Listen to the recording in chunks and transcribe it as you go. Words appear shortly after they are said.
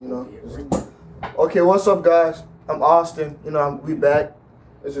Okay, what's up, guys? I'm Austin. We back.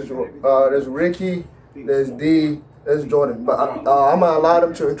 There's Ricky, there's D, there's Jordan. But I'm gonna allow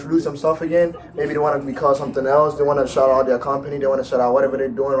them to introduce themselves again. Maybe they want to be called something else. They want to shout out their company. They want to shout out whatever they're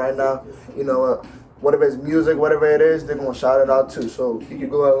doing right now. Whatever it's music, whatever it is, they're gonna shout it out too. So you can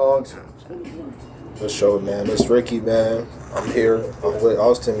go along too. For sure, man. It's Ricky, man. I'm here. I'm with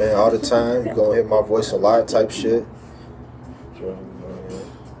Austin, man, all the time. You gonna hear my voice a lot, type shit.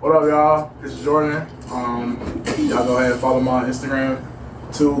 What up, y'all? This is Jordan. Y'all go ahead and follow me on Instagram.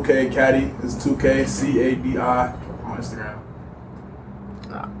 2K Cadi. It's 2K Cadi on Instagram.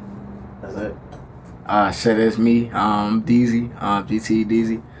 That's it. Shit, it's me. Deezy. GTE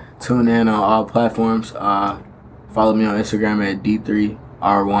Deezy. Tune in on all platforms. Follow me on Instagram at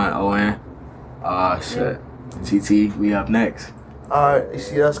D3R1ON. Shit. GT, we up next. Alright, you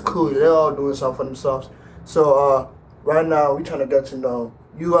see, that's cool. They're all doing something for themselves. So, right now, we trying to get to know.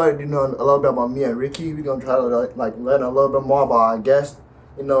 You already know a little bit about me and Ricky. We're gonna try to learn a little bit more about our guest.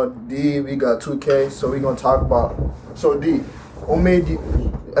 D, we got 2K, so we're gonna talk about. So D, what made you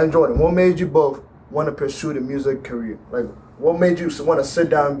and Jordan? What made you both want to pursue the music career? Like, what made you want to sit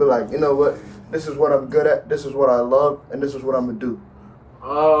down and be like, you know what? This is what I'm good at. This is what I love, and this is what I'm gonna do.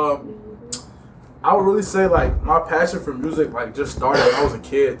 I would really say my passion for music just started when I was a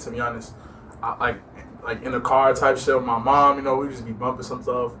kid. To be honest, like in a car type shit with my mom. We just be bumping some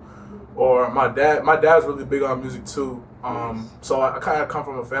stuff. Or my dad's really big on music too. So I kind of come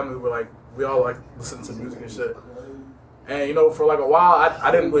from a family where we all listen to music and shit. And for a while I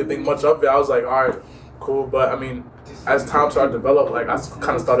didn't really think much of it. I was like, all right, cool. But I mean, as time started to develop, I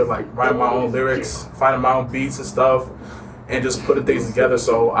kind of started writing my own lyrics, finding my own beats and stuff, and just putting things together.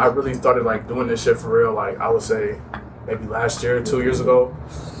 So I really started doing this shit for real. I would say maybe last year, 2 years ago.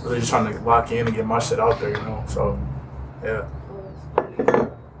 Really just trying to lock in and get my shit out there, So yeah.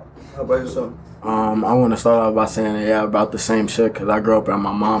 How about yourself? I want to start off by saying about the same shit, because I grew up on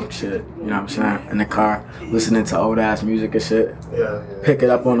my mom's shit, you know what I'm saying, in the car, listening to old ass music and shit. Yeah. Pick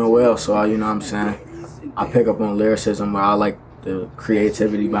it up on the wheel, so you know what I'm saying, I pick up on lyricism where I like the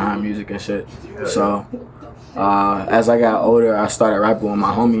creativity behind music and shit. So as I got older, I started rapping with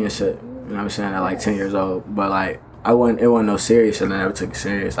my homie and shit, you know what I'm saying, at 10 years old. But it wasn't no serious shit, and I never took it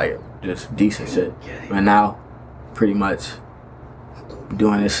serious, just decent shit. But now, pretty much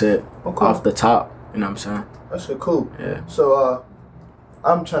doing this shit off the top, you know what I'm saying? That shit cool. Yeah. So,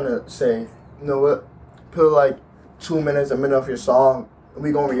 I'm trying to say, you know what? Put 2 minutes, a minute of your song, and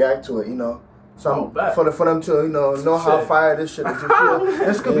we gonna react to it, So for them to, know how fire this shit is. You feel?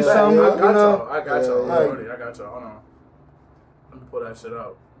 This could be something, I got y'all. I got y'all. Hold on. Let me pull that shit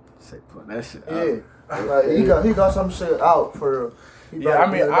out. Say pull that shit out. Yeah. He got some shit out for real. I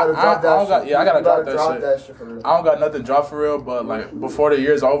gotta drop that shit. For real. I don't got nothing dropped for real, but before the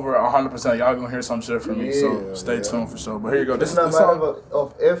year's over, 100% y'all gonna hear some shit from me. So stay tuned for sure. But here you go. It's not a matter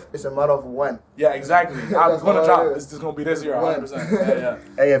of if, it's a matter of when. Yeah, exactly. I'm gonna drop. This is gonna be this year, 100%. Yeah.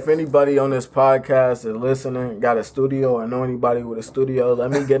 Hey, if anybody on this podcast is listening, got a studio, or know anybody with a studio,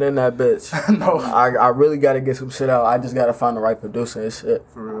 let me get in that bitch. No, I really gotta get some shit out. I just gotta find the right producer and shit.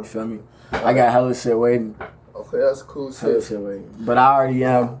 For real. You feel me? I got hella shit waiting. Okay, that's cool shit. But I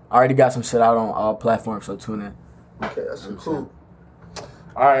already got some shit out on all platforms, so tune in. Okay, that's cool.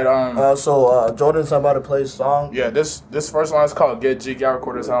 All right. So Jordan's about to play a song. Yeah, this first line is called Get Jiggy. I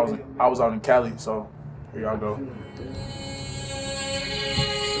recorded this when I was out in Cali, so here y'all go.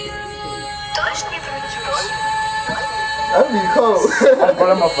 That'd be cold. Bro,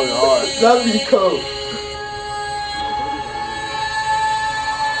 that motherfucker hard. That'd be cold.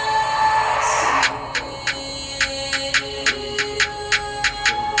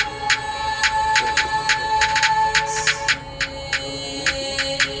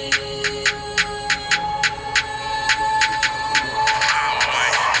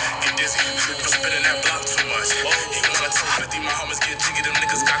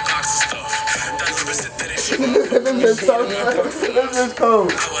 This is cold.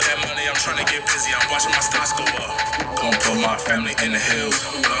 All that money, I'm trying to get busy. I'm watching my stocks go up. Gonna put my family in the hills.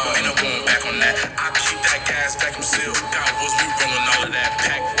 Ain't no going back on that. I keep that gas vacuum sealed. Got woods, we rolling all of that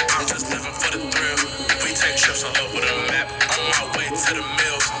pack. I'm just living for the thrill. We take trips all over the map. On my way to the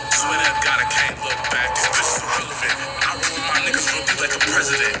mills. Swear to God, I can't look back. This bitch is irrelevant. I roll with my niggas real big like a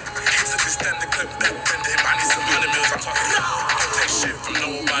president. He took his stand to clip back, bend him. I need some 100 mils. I'm talking. Don't take shit from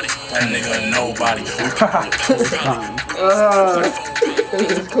nobody. That nigga nobody. We probably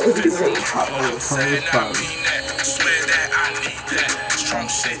swear that I need that. Strong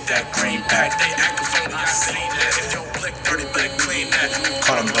shit, that greenback. They acting phony, I see that. If your blick dirty, better clean that.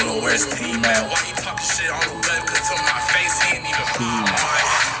 Call him Little, where's team at? Why he talking shit on the web? Cause to my face, he ain't even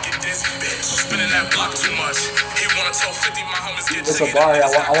get this bitch. so spinning that block too much. He wanna tell 50 my homies get It's a jiggy. bar here.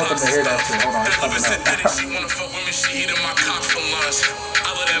 I want them to hear that shit. Hold on, it's coming up. She wanna fuck with me, she eating my cock for lunch. I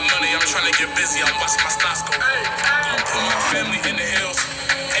love that money, I'm trying to get busy, I'm watching my stocks go. I'm putting my family in the hills,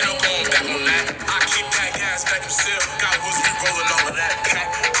 ain't no going back on that. I keep that gas back and still, got woods be rolling all of that pack.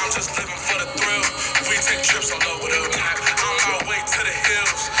 I'm just living for the thrill, we take trips all over the map. On my way to the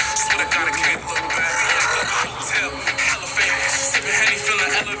hills, swear to God I can't look back. Hotel, hella famous, sipping Henny,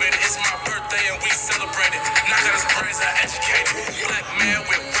 feeling elevated. It's my birthday and we celebrate it. Knock out his brains, I educated. Black man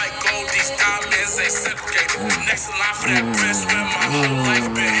with white gold, these diamonds ain't segregated. Next in line for that bread, swear my whole life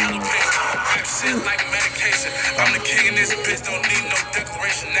been hella paid. Rap shit like medication. I'm the king in this bitch, don't need no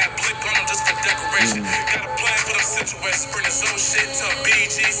declaration. That blick on them just for decoration. Got a plan for them situations. Bring this old shit to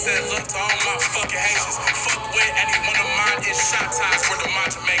BG. Said look to all my fucking Haitians. Fuck with any one of mine. It's shot ties for the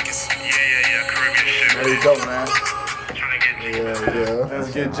mind Jamaicans. Yeah, Caribbean shit. There you go, man. Yeah. Let's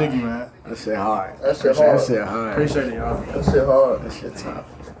get jiggy, man. That shit hard. That shit hard. That shit hard. Appreciate it, y'all. That shit hard. That shit tough.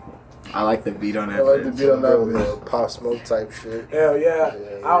 I like the beat on that. I like the beat on that Real bitch. Pop Smoke type shit. Hell yeah.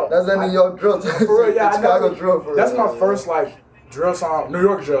 That's that New York drill. For real, yeah. Chicago drill for real. That's my first like drill song, New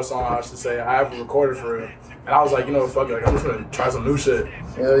York drill song, I should say. I ever recorded for real. And I was like, you know, fuck it, like, I'm just gonna try some new shit.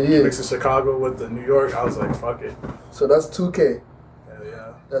 Hell yeah. Mixing Chicago with the New York. I was like, fuck it. So that's 2K. Hell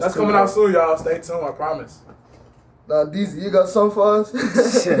yeah. That's That's coming 2K. out soon, y'all. Stay tuned, I promise. Now, Deezy, you got something for us?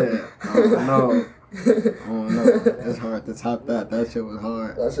 Shit. I don't know. It's hard to top that. That shit was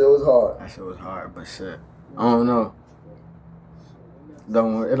hard. That shit was hard. That shit was hard, but shit. I don't know.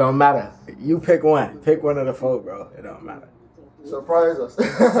 It don't matter. You pick one. Pick one of the four, bro. It don't matter. Surprise us.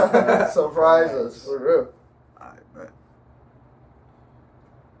 Surprise us, for real. Alright, bet.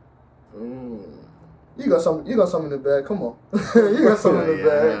 You got some in the bag. Come on. You got some in the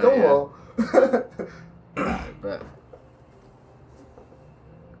bag. Come on. Alright, bet.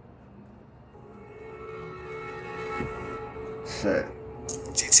 Shit.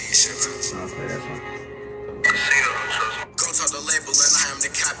 GTE shit. I'll play this one. Go talk the label and I am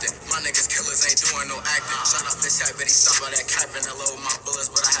the captain. My niggas killers ain't doing no acting. Shut up, bitch, I bet he stop by that capping. I load my bullets,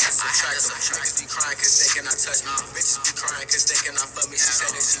 but I had to subtract them. Niggas be crying cause they cannot touch me. Bitches be crying cause they cannot fuck me. She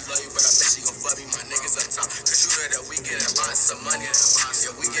said that she love you, but I bet she gon' fuck me. My niggas up top. Cause you know that we getting lots of money.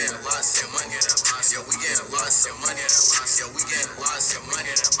 Yeah, we getting lots of money. Yeah, we getting lots of money. Yeah, we getting lots of money.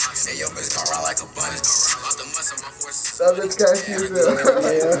 And yo, bitch gon' ride like a bunny. Off the muscle, my forces. That bitch catchy as hell.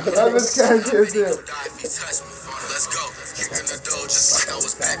 That bitch catchy as hell. Die if he touch me. Let's go. Kicking the door just like I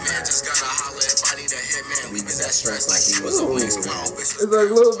was Batman. Just gotta holler if I need a hitman. We been that stress like he was a wingspan. It's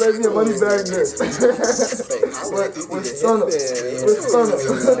like little baby and money bag this. With Stunner. With Stunner.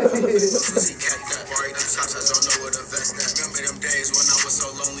 Pussy cat that. Worried them chops, I don't know where to vest at. Remember them days when I was so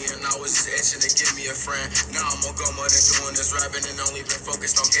lonely and I was just itching to give me a friend. Now I'm on go more than doing this rapping and only been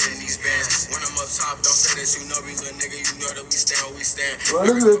focused on getting these bands. When I'm up top, don't say that you know me, little nigga. You know that we stand where we stand. Bro,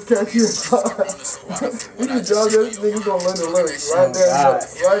 this bitch catchy as fuck. You can jog this, niggas gonna learn the lyrics right there.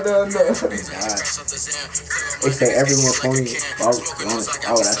 Right there and there. They say everyone phony. Why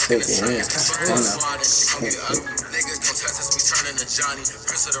would I take your hand? Niggas gon' test us, we turning to Johnny.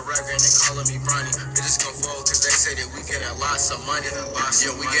 Prince of the record, and they calling me Bronny. Bitches gon' fold, cause they say that we getting lots of money.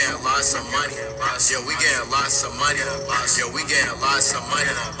 Yeah, we getting lots of money. Yeah, we getting lots of money. Yeah, we getting lots of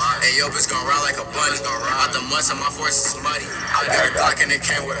money. And yo, bitch gon' ride like a bunny. Out the must of my forces is muddy. I got a Glock and it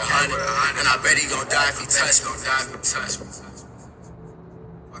came with 100. And I bet he gon' die if he touch me.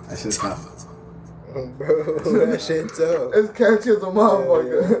 That shit's tough. Bro, that shit tough. It's catchy as a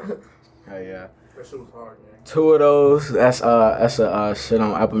motherfucker. Hell yeah. That shit was hard, man. Two of those. That's a shit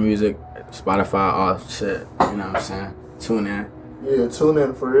on Apple Music, Spotify, all shit. You know what I'm saying? Tune in. Yeah, tune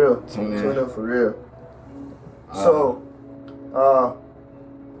in for real. Tune in. Tune in for real. So,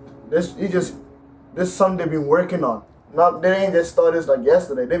 this something they've been working on. Not they ain't just started this like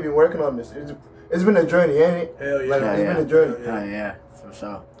yesterday. They've been working on this. It's been a journey, ain't it? Hell yeah. Like Hell it's yeah. been a journey. Hell yeah, for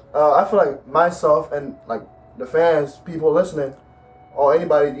sure. I feel like myself and like the fans, people listening, or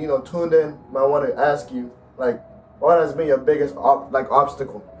anybody tuned in might want to ask you like, what has been your biggest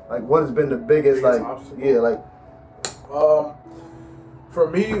obstacle? Like, what has been the biggest like obstacle? yeah like. For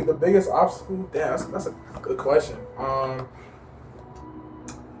me, the biggest obstacle, damn, that's a good question.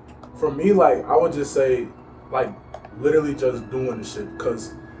 For me, like, I would just say, like, literally just doing the shit.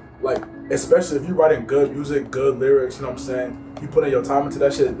 Because, like, especially if you're writing good music, good lyrics, you know what I'm saying? You put in your time into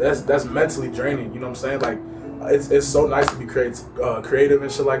that shit, that's mentally draining, you know what I'm saying? Like, it's so nice to be creative and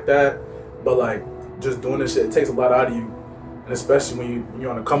shit like that. But, like, just doing this shit, it takes a lot out of you. And especially when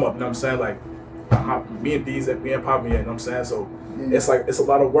you're on the come up, you know what I'm saying? Like, me and Deezy, me and Pop, you know what I'm saying? So, it's like, it's a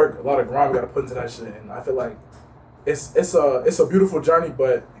lot of work, a lot of grind we gotta put into that shit. And I feel like it's a beautiful journey,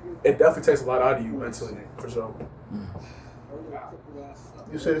 but it definitely takes a lot out of you mentally, for sure.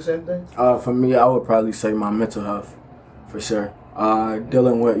 You say the same thing? For me, I would probably say my mental health, for sure.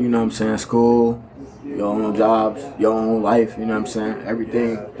 Dealing with, you know what I'm saying, school, your own jobs, your own life, you know what I'm saying,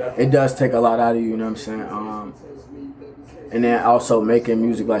 everything. It does take a lot out of you, you know what I'm saying. And then also making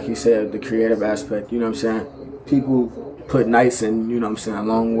music, like you said, the creative aspect, you know what I'm saying. People put nights and, you know what I'm saying,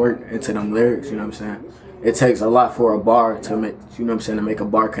 long work into them lyrics, you know what I'm saying. It takes a lot for a bar to make, you know what I'm saying, to make a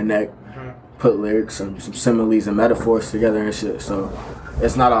bar connect, put lyrics, some similes and metaphors together and shit. So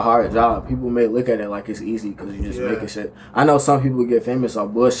it's not a hard job. People may look at it like it's easy because you just making shit. I know some people get famous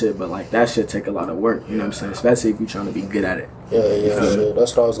off bullshit, but like that shit take a lot of work, you know what I'm saying, especially if you're trying to be good at it. Yeah, shit.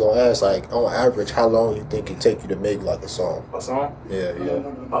 That's what I was gonna ask. Like, on average, how long you think it take you to make like a song? A song? Yeah.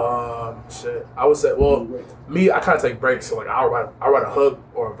 Shit. I would say, well, me, I kind of take breaks. So like, I write a hook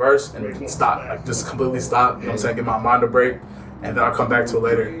or a verse and stop, like just completely stop. You know what I'm saying? Give my mind a break, and then I'll come back to it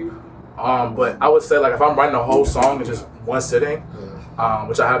later. But I would say like if I'm writing a whole song in just one sitting,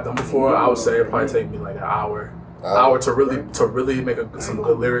 which I have done before, I would say it probably take me like an hour to really make some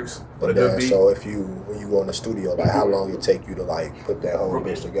good lyrics with a good beat. So when you go in the studio, like how long it take you to like put that whole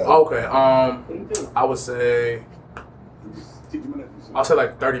bitch together? Okay, I would say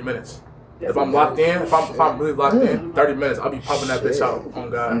like 30 minutes. If I'm locked in, if I'm really locked in, 30 minutes, I'll be pumping that bitch out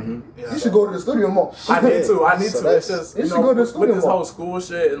on God. Yeah. You should go to the studio more. I need to. It's just, you should go to the studio with this more. whole school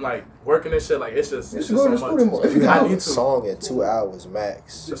shit and like working and shit, like it's just. You should go to the studio more. If you have need a to. song in 2 hours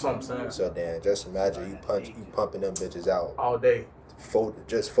max. That's what I'm saying. So then, just imagine you pumping them bitches out All day. 4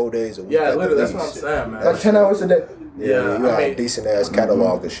 days a week. Yeah, at the literally, that's least. what I'm saying, man. Like 10 hours a day. Yeah, you got a decent ass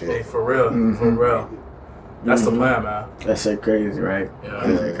catalog of shit. Hey, for real, for real. That's the plan, man. That shit crazy, right? Yeah.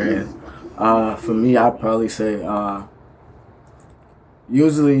 That shit crazy. For me, I'd probably say,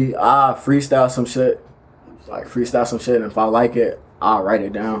 usually I freestyle some shit. And if I like it, I'll write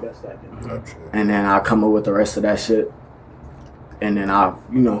it down. And then I'll come up with the rest of that shit. And then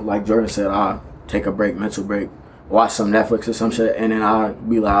like Jordan said, I'll take a break, mental break, watch some Netflix or some shit, and then I'll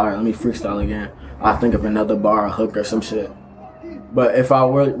be like, all right, let me freestyle again. I'll think of another bar, a hook or some shit. But if I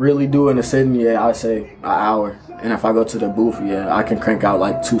really do it in a sitting, yeah, I'd say an hour. And if I go to the booth, yeah, I can crank out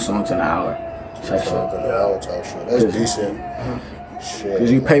like 2 songs in an hour. Type shit. That's decent. Shit.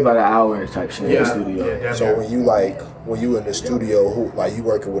 Cause you pay by the hour type shit in the studio. Yeah, So when you in the studio, who like you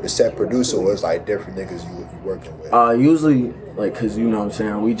working with a set producer, or it's like different niggas you working with? Usually, like, cause you know what I'm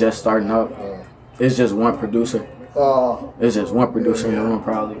saying, we just starting up. It's just one producer. It's just one producer in the room,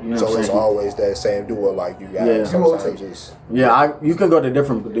 probably. You know So what I'm it's saying? always that same duo, like you got sometimes just You can go to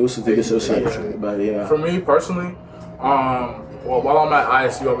different producers to get your shit. But yeah. For me personally, well, while I'm at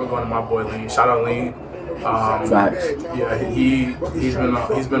ISU, I've been going to my boy Lean. Shout out Lean. Facts. Yeah,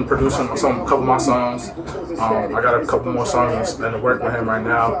 he's been producing a couple of my songs. I got a couple more songs in the work with him right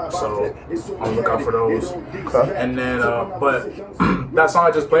now, so I'll look out for those. Okay. And then, but that song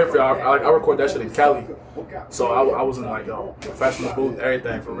I just played for y'all, I record that shit in Cali, so I was in like a professional booth,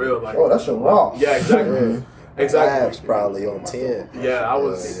 everything for real. Like, Oh, that's your raw. yeah, exactly. Exactly. Labs probably on 10. Yeah, I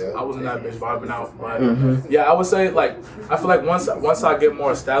was in that bitch vibing out. But yeah, I would say like I feel like once I get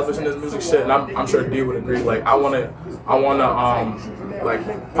more established in this music shit, and I'm sure D would agree. Like I wanna like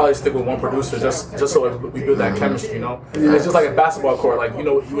probably stick with one producer just so we build that chemistry. You know, it's just like a basketball court. Like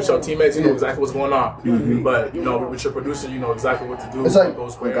you with your teammates, you know exactly what's going on. But with your producer, you know exactly what to do. It's like, what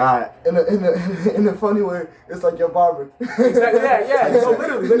goes where. God. In a funny way, it's like your barber. Exactly. Yeah.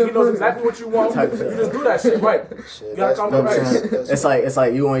 Literally, he knows exactly what you want. You just do that shit right. You gotta come You know what I'm right. saying? It's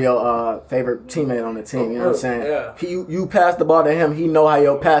like you and your favorite teammate on the team. You know what I'm saying? Yeah. You pass the ball to him. He know how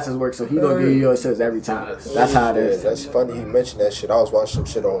your passes work, so he gonna give you your assists every time. That's how it is. That's funny he mentioned that shit. I was watching some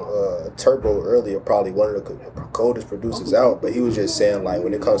shit on Turbo earlier, probably one of the coldest producers out, but he was just saying like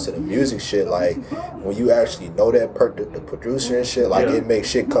when it comes to the music shit, like when you actually know that the producer and shit, like it makes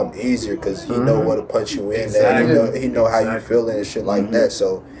shit come easier because he know what to punch you in there. He know how you feeling and shit like that.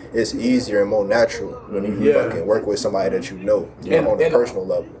 So it's easier and more natural when you fucking work with somebody that you know on a personal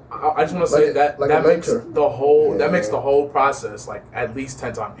level. I just want to say that makes mentor. makes the whole process like at least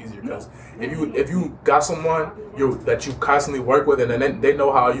 10 times easier because if you got someone that you constantly work with and then they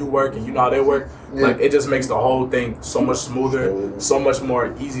know how you work and you know how they work, like it just makes the whole thing so much smoother, so much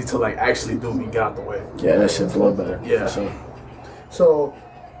more easy to like actually do and get out the way. Yeah, that shit flow better. Yeah. So,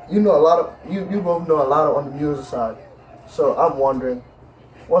 you know a lot of you both know a lot on the music side. So I'm wondering,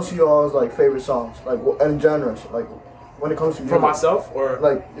 what's y'all's like favorite songs, like in genres, like when it comes to music? For myself or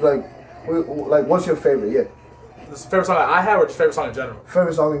like what's your favorite? Yeah. This favorite song that I have or just favorite song in general?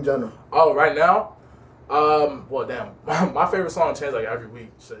 Favorite song in general. Oh, right now, Well, damn. My favorite song changed like every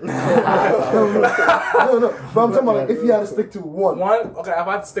week. Shit. No. But I'm talking about like if you had to stick to one. Okay, if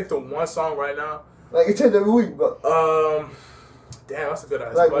I had to stick to one song right now. Like it changed every week, but. Damn, that's a good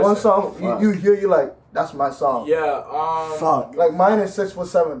idea. Like question. one song, you hear, you like, that's my song. Yeah. Fuck. Like mine is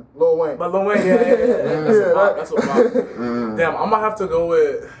 6'7", Lil Wayne. But Lil Wayne, yeah. That's a vibe. Damn, I'm gonna have to go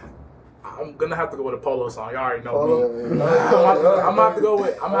with. I'm gonna have to go with a Polo song. Y'all already know me. I'm gonna have to go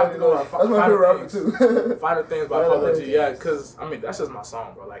with. That's my favorite rapper too. Final Things by Polo G. Yeah, cause I mean that's just my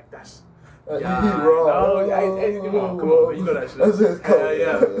song, bro. Like that's. Yeah, come on, man. You know that shit. That's just cool.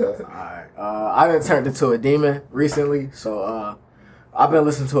 Yeah. Alright. I done turned into a demon recently, so I've been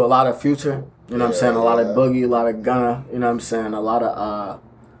listening to a lot of Future. You know what I'm saying? A lot of Boogie, a lot of Gunna. You know what I'm saying? A lot of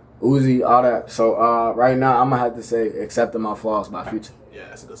Uzi, all that. So right now I'm gonna have to say "Accepting My Flaws" by Future. Yeah,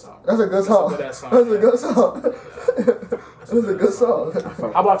 that's a good song. That's a good song. That's a good song. That's a good song.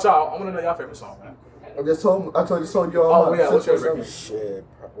 How about y'all? I wanna know y'all favorite song, man. I told you all. Oh yeah, what's yours, Ricky? Shit,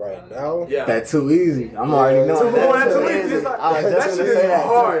 right now. Yeah. That Too Easy. I'm already knowing that. Too Easy. I was just gonna say that.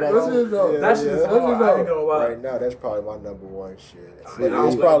 Hard. That shit is hard. I ain't gonna lie. Right now, that's probably my number one shit. But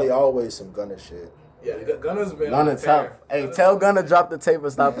it's probably always some Gunna shit. Yeah, Gunna's been. Gunna tough. Hey, tell Gunna drop the tape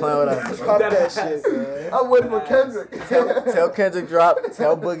and stop playing with us. Stop that shit, man. I'm waiting for Kendrick. Tell Kendrick drop.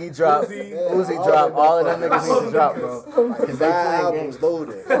 Tell Boogie drop. Uzi drop. All of them niggas need to drop, bro. Cause they playing games.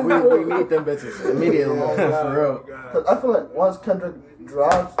 Loaded. We need them bitches immediately. For real. Cause I feel like once Kendrick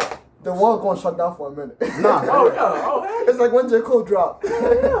drops, the world gonna shut down for a minute. Nah. Oh yeah. Oh hey. It's like when J. Cole dropped.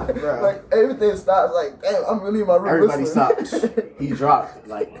 Like everything stops. Like damn, I'm really in my room. Everybody listening. stopped. He dropped.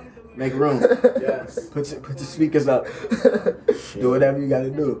 Like, make room. Yes. Put your speakers up. Do whatever you gotta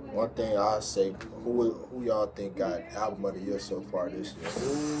do. One thing I say, who y'all think got album of the year so far this year?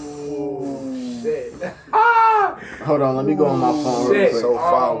 Ooh, shit. Hold on, let me go on my phone real Shit. quick. So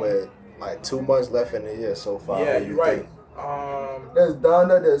far, with like 2 months left in the year so far. Yeah, what do you're you right. think? There's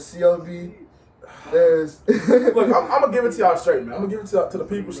Donda. There's CLB. There's. Look, I'm gonna give it to y'all straight, man. I'm gonna give it to the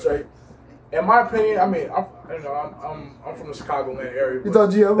people straight. In my opinion, I mean, I'm from the Chicago land area. You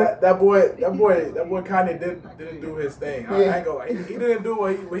thought GM? That boy kind of didn't do his thing. I ain't gonna lie. He didn't do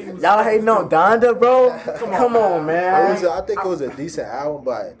what he was. Y'all hating on Donda, bro? Come on, man. I think it was a decent album,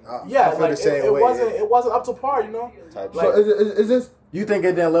 but I feel like the same it way. wasn't up to par, you know. Type Like, So is this? You think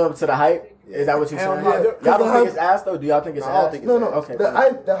it didn't live up to the hype? Is that what you're Hell saying? no. Y'all don't think it's ass though? Do y'all think it's No, I don't ass? think No. Okay.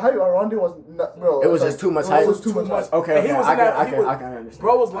 The hype around it was not, bro. It was just too much hype. It was too much hype. Okay, And he was I in that- he was- can understand.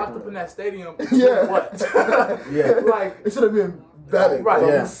 bro was locked up in that stadium. Yeah. What? Yeah. Like, It should have been better. Right, From,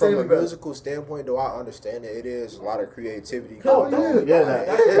 yeah. from a Insanely better. musical standpoint, though, I understand that it is a lot of creativity Hell going on. yeah. Yeah,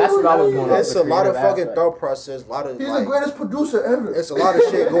 that's what I was going on. It's a lot of fucking thought process, a lot of He's like, the greatest producer ever. it's a lot of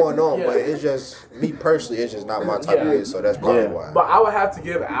shit going on, Yeah. but it's just me personally, it's just not my type of music, so that's probably Yeah. why. but I would have to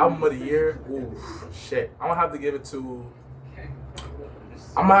give album of the year. Ooh, shit. I'm gonna have to give it to.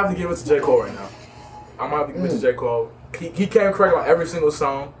 I'm gonna have to give it to J. Cole right now. I'm gonna have to give it to J. Cole. He came correct on every single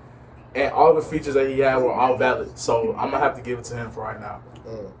song, and all the features that he had were all valid. So I'm gonna have to give it to him for right now.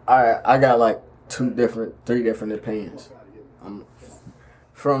 Alright, I got like three different opinions.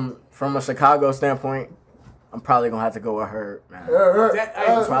 From a Chicago standpoint, I'm probably gonna have to go with Herb, man. Two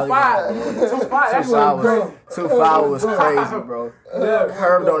five. That's crazy. 2-5 was crazy, bro.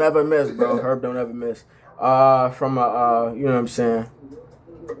 Herb don't ever miss, bro. Herb don't ever miss. From a you know what I'm saying?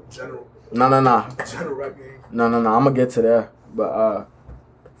 General No. rap game. No. I'm gonna get to there. But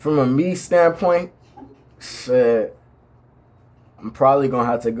from a me standpoint, shit, I'm probably gonna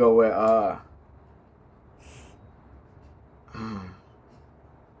have to go with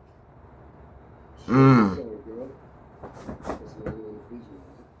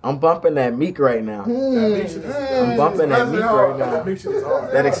I'm bumping that Meek right now. I'm bumping that Meek right now.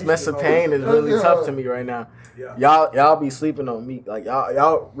 That expensive pain is really tough to me right now. Yeah. Y'all be sleeping on Meek. Like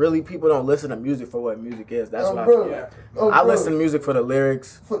y'all really, people don't listen to music for what music is. That's what I feel. Yeah. I listen to music for the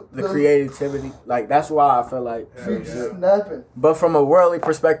lyrics, the creativity. Like that's why I feel like. Snapping. But from a worldly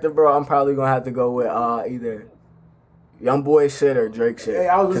perspective, bro, I'm probably gonna have to go with either Youngboy shit or Drake shit. Hey,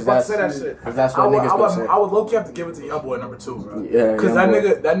 I was just about to say that shit. Cause that's what niggas gonna say. I would low key have to give it to Youngboy number 2, bro. Yeah, Because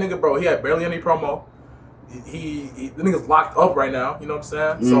Youngboy. that nigga, bro, he had barely any promo. The nigga's locked up right now. You know what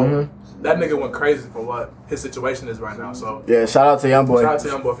I'm saying? So that nigga went crazy for what his situation is right now. So Yeah, shout out to Youngboy. shout out to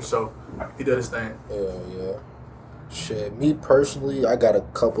Youngboy for sure. He did his thing. Yeah. Shit, me personally, I got a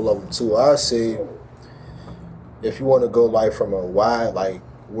couple of them too. I say, if you want to go like from a wide like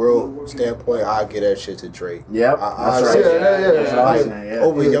world standpoint, I get that shit to Drake. Yep. I That's say right. Yeah. like Yeah.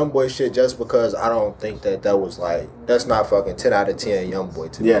 over Youngboy shit just because I don't think that was like that's not fucking 10 out of 10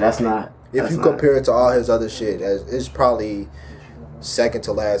 Youngboy to me. Yeah, that's not. If that's you not. compare it to all his other shit, it's probably second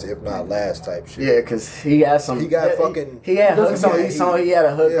to last, if not last type shit. Yeah, cause he had some. He got fucking. He had hooks on each song. He had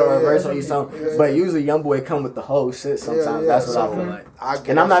a hook or a verse on each song. Yeah. But usually, YoungBoy come with the whole shit. Sometimes that's what I feel like.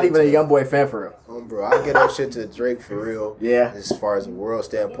 And I'm not even a YoungBoy fan for real. Bro, I get that shit to Drake for real. Yeah. As far as a world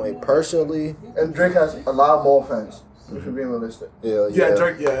standpoint, personally, And Drake has a lot more fans. If you're being realistic. Yeah,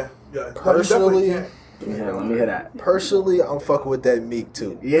 Drake. Yeah. Personally, Yeah, let me hear that. Personally, I'm fucking with that Meek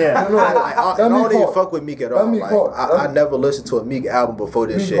too. Yeah. I don't even fuck with Meek at all. Like, I never listened to a Meek album before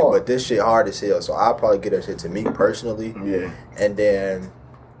this shit, but this shit hard as hell. So I'll probably get that shit to Meek personally. Yeah. And then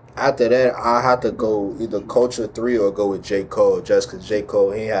after that, I have to go either Culture 3 or go with J. Cole, just because J.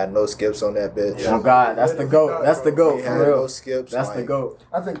 Cole, he ain't had no skips on that bitch. Oh God, that's the GOAT. That's the GOAT He for had real. no skips. That's like, the GOAT.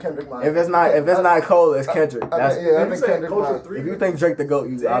 I think Kendrick might. If it's not Cole, it's Kendrick. I think Kendrick Culture might. 3. If you think Drake the GOAT,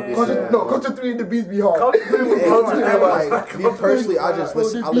 you obviously. Culture 3 the beats be hard. Culture 3 was like, me personally, I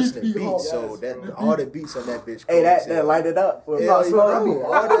listen to beats, so that all the beats on that bitch. Hey, that light it up. With Yeah, Pop Smoke.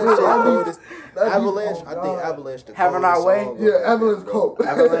 all that shit. Avalanche, I think Avalanche. The Having Our Way? song, Yeah, Avalanche Cope.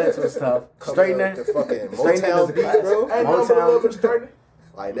 Avalanche was tough. Straightening. The fucking Straightening Motown is beat, classic. bro. Motown.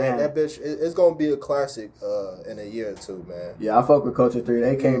 Like Man. that bitch, it's gonna be a classic in a year or two, man. Yeah, I fuck with Culture 3.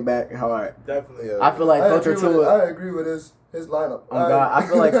 They came back hard. Definitely. Yeah. I feel like Culture 2. I agree with his lineup. Oh God, I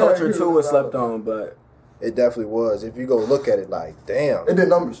feel like Culture agree 2 with was his slept lineup. on, but It definitely was. If you go look at it, like, damn. It did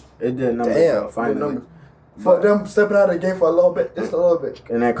numbers. it did numbers. Damn. Though, It finally. did numbers. For them stepping out of the game for a little bit, just a little bit.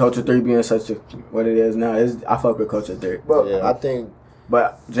 And then Culture 3 being such a what it is now, I fuck with Culture 3. But Yeah, I think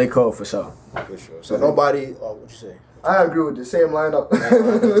But J. Cole for sure. for sure. So nobody. Oh, what you say? I agree with the same lineup.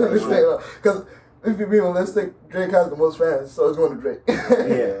 Because if you're being realistic, Drake has the most fans, so it's going to Drake.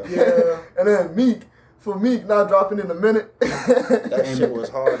 Yeah. And then Meek, for Meek not dropping in a minute. That shit was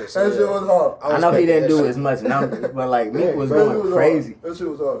hard as hell. That shit was hard. I know he didn't do it, as much numbers, but like Meek was That shit going was crazy. hard. That shit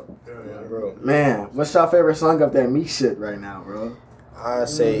was hard. bro. Man, what's your favorite song of that Meek shit right now, bro? I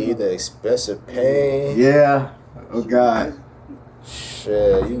say either Expensive Pain. Yeah. Oh God.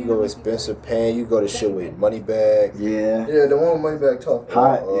 Shit, you can go Expensive Pain. You go to shit with Moneybag. Yeah. Yeah, the one with Moneybag tough.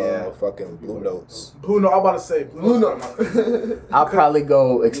 Hot. Or, Yeah. fucking Blue Notes. Blue Note, I'm about to say Blue Note. Note. I'll probably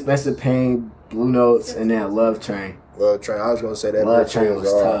go Expensive Pain, Blue Notes, and then Love Train. Well, Train, I was gonna say that. Love bitch Train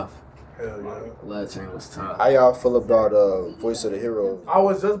was hard. tough. Hell yeah. Love Train was tough. How y'all feel about Voice of the Hero? I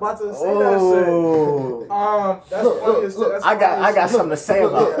was just about to say Oh. that shit. That's Look, funny as look, shit. I got something to say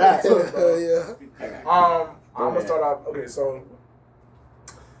about that. Yeah. I'm gonna start off. Okay, so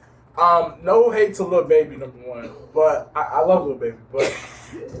no hate to Lil Baby, number one, but I love Lil Baby, but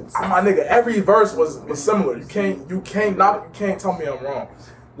my nigga, every verse was similar. You can't tell me I'm wrong.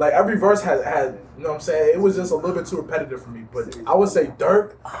 Like every verse had you know what I'm saying. It was just a little bit too repetitive for me. But I would say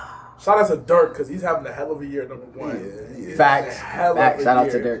Dirk. Shout out to Dirk because he's having a hell of a year. Number one. He's Facts. having a hell of Facts. a Shout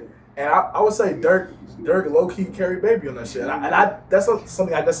out to year. Dirk. And I would say Dirk low key carried Baby on that shit. And I that's not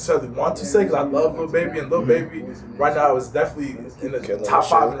something I necessarily want to say because I love Lil Baby, and Lil Baby right now is definitely in the Killing top the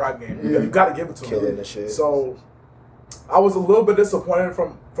 5 shit. in rap game. You got to give it to Killing him. the shit. So I was a little bit disappointed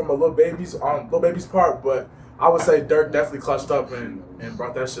from a Lil Baby's part, but I would say Dirk definitely clutched up and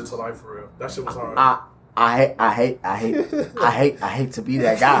brought that shit to life for real. That shit was hard. I hate to be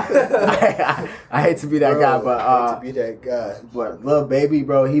that guy. I hate to be that guy, but to be that guy. But Lil Baby,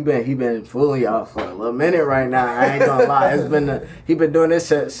 bro, he been fooling y'all for a little minute right now. I ain't gonna lie. He been doing this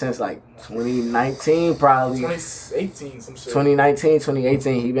shit since like 2019 probably. 2018 some shit. 2019,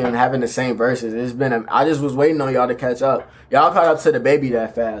 2018, he been having the same verses. It's been I just was waiting on y'all to catch up. Y'all caught up to the Baby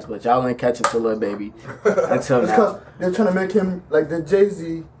that fast, but y'all ain't catch up to Lil Baby until It's now. because they're trying to make him like the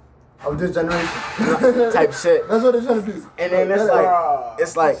Jay-Z of this generation. Type shit. That's what they're trying to do. And then it's like I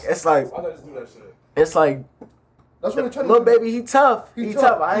just do that shit. it's like That's what they're trying to Lil do. Baby, he tough. He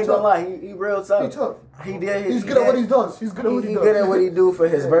tough. I ain't gonna lie. He real tough. He tough. He did. He's good at what he does. He's good at what he He does. good at what he do for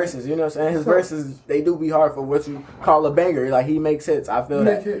his verses. You know what I'm saying? His verses, they do be hard for what you call a banger. Like he makes hits. I feel He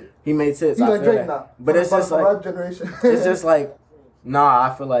that. make hit. He makes hits. He's I like feel Drake that. now. But it's just For like our generation. it's just like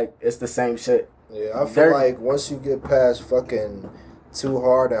I feel like it's the same shit. Yeah, I feel Dirk- like once you get past fucking Too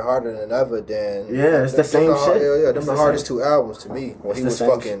Hard and Harder Than Ever, then Yeah, it's the same shit. Yeah, them It's the the hardest same. 2 albums to me when It's he the was same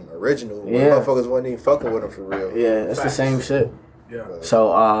fucking original. When Yeah. motherfuckers wasn't even fucking with him for real. Yeah, it's the same shit. Yeah.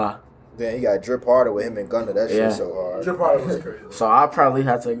 So Then he got Drip Harder with him and Gunna. That Yeah. shit so hard. Drip Harder was crazy. So I probably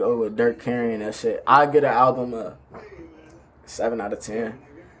have to go with Dirk carrying that shit. I get an album 7 out of 10.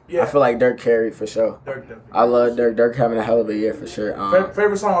 Yeah. I feel like Dirk carried for sure. Dirk definitely. I love Dirk. Dirk having a hell of a year for sure.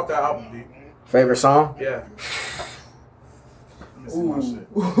 Favorite song off that album, D? Favorite song? Yeah. Let me see my shit.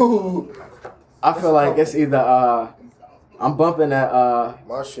 Ooh. I feel like it's either I'm bumping that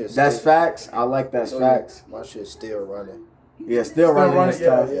My shit. That's still, Facts. I like That's Facts. My shit still running. Yeah, still running this yeah,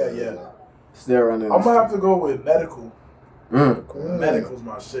 tough. yeah. Still running. I'm this gonna tough. have to go with Medical. Medical's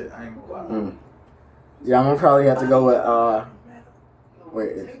my shit. I ain't gonna lie. Yeah, I'm gonna probably have to go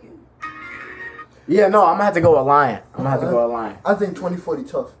with Yeah, no, I'm gonna have to go with Lion. I think 2040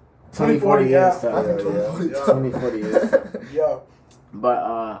 tough. 2040 yeah. is tough. I think 2040 tough. 2040 is tough. Yeah.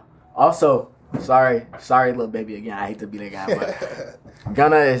 But also, sorry, little baby again. I hate to be that guy, but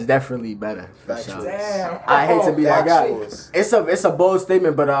Gunna is definitely better for sure. Damn. I hate to be that guy. Factuals. It's a bold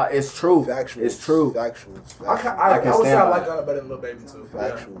statement, but it's true. Factuals. It's true. Factuals. I can would say stand I by like it. Gunna better than Lil Baby too.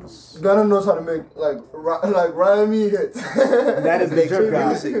 Factuals. Gunna knows how to make like rhyme me hits. That is the drip guy.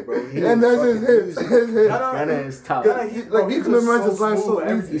 Music, bro. And that's his hits. Gunna is tough. You can memorize his lines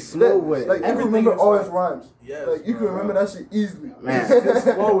so easy. He's smooth with it. Like you can remember all his rhymes. Yes, Like you can bro. remember that shit easily. Man. His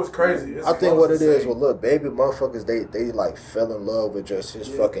flow was crazy. His I think flow what was it is insane. with Lil Baby, motherfuckers, they like fell in love with just his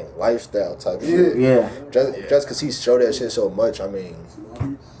fucking lifestyle type shit. Yeah. Just cause he showed that shit so much, I mean,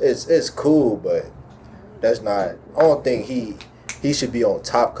 it's cool, but that's not. I don't think he should be on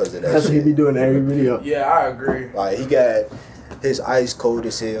top because of that That's what he shit. be doing in every video. Yeah, I agree. Like he got his ice cold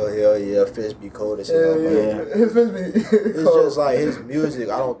as hell, hell, fist be cold as hell. Yeah, but Yeah. His fist be. It's just like his music.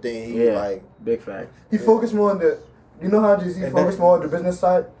 I don't think he Yeah. like. Big facts. He focused more on the. You know how Jay-Z And focused then- more on the business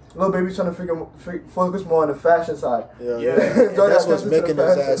side. Lil Baby's trying to focus more on the fashion side. Yeah, Yeah. And that's what's attention to making the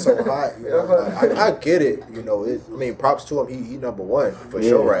his fashion. ass so hot. You know? Like, I get it. You know, I mean, props to him. He number one for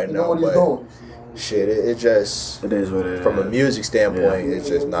sure right You know now. what he's But doing. shit, it just It is what it is. from a music standpoint, it's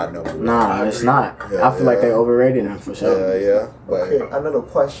just not number one. Nah, it's not. Yeah, I feel like yeah. they overrated him for sure. Yeah. But Okay, another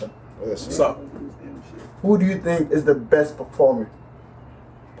question. listen, What's up? Who do you think is the best performer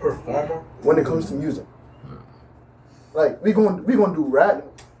Performer? when it comes to music? Like we gonna do rap.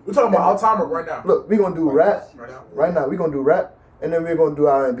 We're talking about all time or right now? Look, we gonna do rap Right now? right now. We gonna do rap, and then we're gonna do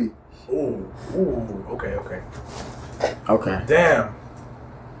R&B. Ooh. Okay. Okay. Damn.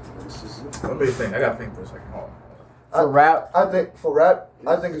 Let me think. I gotta think for a second. Hold on. For rap, I think for rap,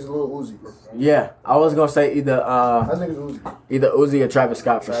 I think it's Lil Uzi. yeah, I was gonna say either I think it's Uzi. Uzi or Travis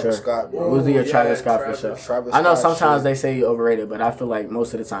Scott for Travis sure. Scott, bro. Uzi or Yeah, Travis Scott for Travis. sure. Travis I know Scott sometimes shit. they say he overrated, but I feel like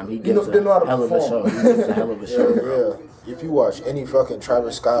most of the time he gives they know how a to hell of a show. perform. He gives a hell of a show, bro. Yeah. If you watch any fucking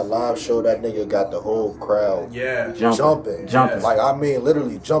Travis Scott live show, that nigga got the whole crowd Yeah. jumping. Jumping. Like I mean,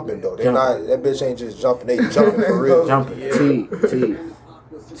 literally jumping though. They Jumping. not that bitch ain't just jumping. They jumping for real. Jumping. Yeah.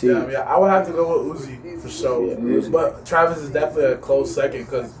 T. Yeah, I would have to go with Uzi for sure. Yeah, Uzi. But Travis is definitely a close second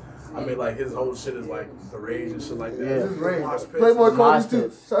because, I mean, like, his whole shit is like the rage and shit like that. Yeah. This is Ray. Mosh pits. Playboy Cardi Mosh too.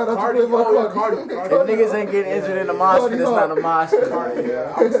 pits. Shout out to Cardi, Playboy oh, yeah, Cardi. Cardi. If niggas ain't getting injured in the mosh pit, it's not a mosh pit. Cardi,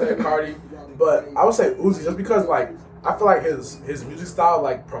 yeah, I would say Cardi, but I would say Uzi just because like I feel like his music style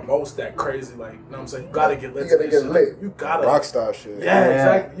like promotes that crazy like you know what I'm saying. You gotta get lit. You gotta to this get shit. lit. Like, you gotta. Rockstar shit. Yeah, Yeah.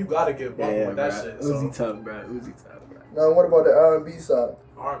 exactly. You gotta get bumped Yeah, with that bro. shit. Uzi So tough, bro. Uzi tough, bro. Now what about the R&B side?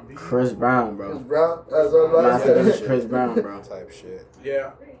 R&B. Chris Brown, Chris bro. Brown. That's all right. Master is Chris Brown, bro. Type shit.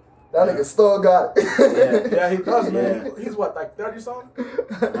 Yeah, That nigga still got it. yeah, he does, man. Yeah. He's what like 30 something.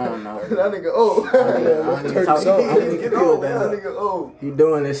 I don't know. That nigga old. I don't even talk- I don't even He's feel old, that. That nigga old. He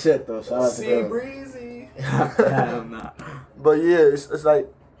doing this shit though. Shout out to Sea him. breezy. I'm not. But yeah, it's like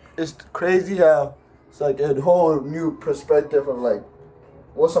it's crazy how it's like a whole new perspective of like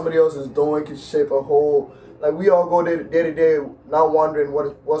what somebody else is doing can shape a whole like we all go day to day not wondering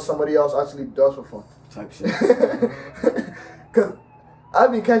what somebody else actually does for fun. Type shit. Cause I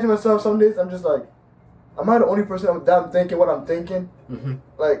be catching myself some days I'm just like am I the only person that I'm thinking what I'm thinking? Mm-hmm.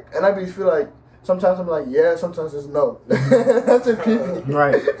 Like and I be feel like sometimes I'm like yeah, sometimes it's no. That's a creepy.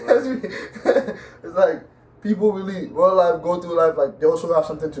 Right. It's like people really real life go through life like they also have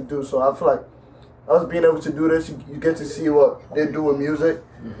something to do. So I feel like us being able to do this, you get to see what they do with music,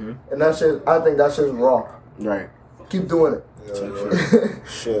 and that shit. I think that shit's raw. Right. Keep doing it. Yeah.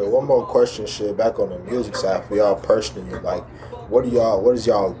 Shit, one more question, shit, back on the music side for y'all personally, like what is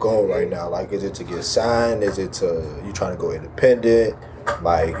y'all goal right now? Like is it to get signed? Is it to you trying to go independent?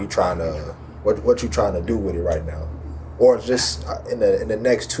 Like you trying to what you trying to do with it right now? Or just in the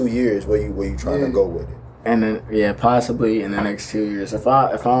next 2 years where you trying to go with it? And then yeah, possibly in the next 2 years. If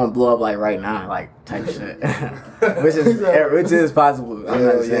I don't blow up like right now, like type shit, which is possible. I'm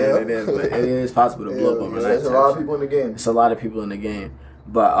not saying it is, but it is possible to blow up overnight. There's a type lot of shit. people in the game. It's a lot of people in the game,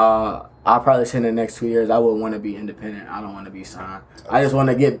 but I'll probably say in the next 2 years I would want to be independent. I don't want to be signed. I just want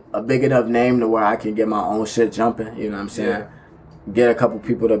to get a big enough name to where I can get my own shit jumping. You know what I'm saying? Yeah. Get a couple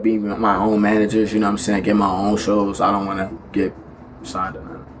people to be my own managers. You know what I'm saying? Get my own shows. I don't want to get signed or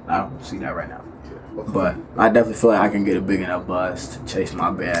nothing. I don't see that right now. But I definitely feel like I can get a big enough buzz to chase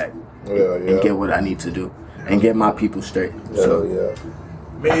my bag and get what I need to do and get my people straight.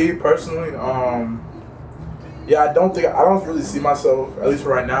 Me personally, yeah, I don't really see myself, at least for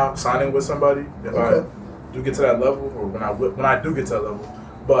right now, signing with somebody. do get to that level, or when I do get to that level.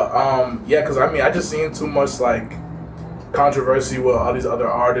 But yeah, because I mean, I just seen too much like controversy with all these other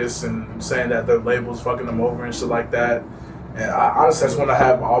artists and saying that their labels fucking them over and shit like that. And I honestly just want to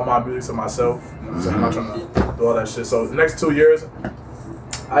have all my music to myself. You know what I'm saying? I'm not trying to do all that shit. So the next 2 years,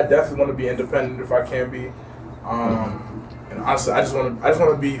 I definitely want to be independent if I can be. And honestly, I just want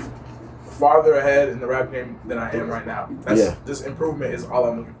to be farther ahead in the rap game than I am right now. This improvement is all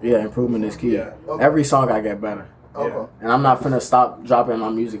I'm looking for. Yeah, improvement is key. Yeah. Every song I get better. Okay. And I'm not finna stop dropping my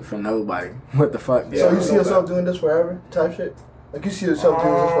music for nobody. What the fuck? So you see yourself doing this forever, type shit? Like you see yourself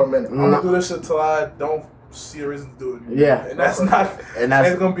doing this for a minute? I'm gonna do this shit till I don't see a reason to do it anymore. Yeah. And that's not. And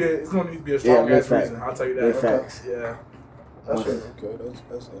it's gonna need to be a strong ass reason. I'll tell you that. Big facts. Yeah. That's Okay, that's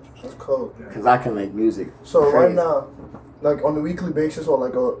interesting. That's cool. Because I can make music. So crazy. right now, like on a weekly basis or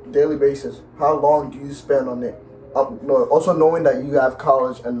like a daily basis, how long do you spend on it? No, also knowing that you have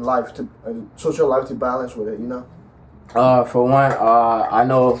college and life to social life to balance with it, you know. For one, I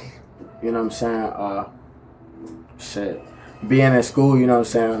know, you know what I'm saying, shit, being in school, you know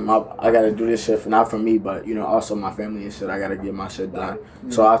what I'm saying, I gotta do this shit, not for me, but, you know, also my family and shit, I gotta get my shit done.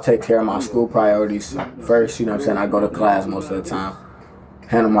 So I take care of my school priorities first, you know what I'm saying, I go to class most of the time,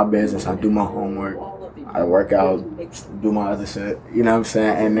 handle my business, I do my homework, I work out, do my other shit, you know what I'm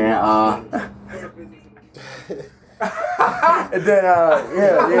saying, and then, and then,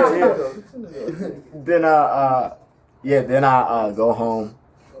 then I go home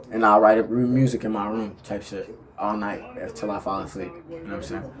and I write music in my room type shit all night till I fall asleep. You know what I'm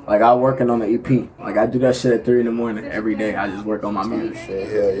saying? Like I'm working on the EP. Like I do that shit at 3 a.m. every day. I just work on my music.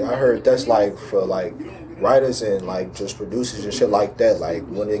 Shit, yeah. I heard that's like for like writers and like just producers and shit like that. Like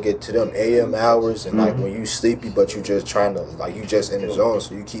when they get to them AM hours and like when you sleepy but you just trying to like you just in the zone,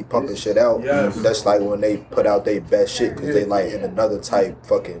 so you keep pumping shit out. Yes. That's like when they put out their best shit because they like in another type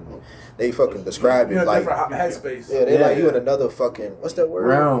fucking. They fucking describe it like different headspace. Yeah, they like you in another fucking what's that word?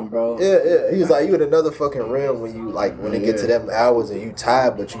 Realm, bro. Yeah. He's like you in another fucking realm when you like when they get to them hours and you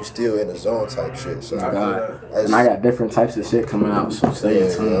tired but you still in the zone type shit. So God. And I got different types of shit coming out, so stay in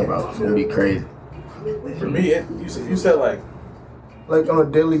tune, bro. It's gonna be crazy. For me, you said like on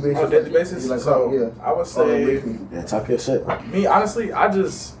a daily basis. On a daily basis? Like, so yeah. I would say Yeah, talk your shit. me honestly, I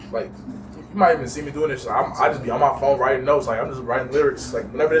just like you might even see me doing this. I just be on my phone writing notes. Like I'm just writing lyrics. Like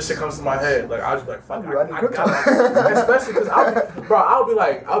whenever this shit comes to my head, like I just be like fuck. I got especially because I'll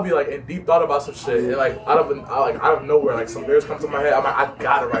be like in deep thought about some shit and like out of nowhere like some lyrics come to my head. I'm like I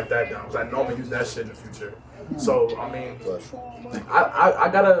gotta write that down because I know I'm gonna use that shit in the future. So I mean, I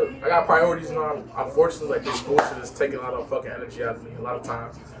got priorities. You know, unfortunately, like this school shit is taking a lot of fucking energy out of me a lot of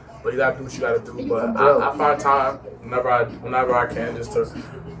times. But you gotta do what you gotta do. But I find time whenever I can just to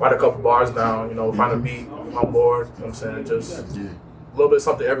write a couple bars down. You know, find a beat on board. You know what I'm saying? Just a little bit of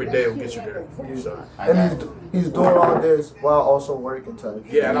something every day will get you there. So. And he's doing all this while also working type.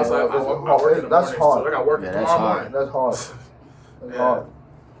 Yeah, and I was like, I work in the that's morning, hard. So I got work tomorrow morning. That's hard. That's hard.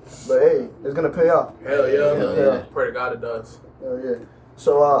 But hey, it's gonna pay off. Hell yeah. Hell yeah. Pray to God it does. Hell yeah.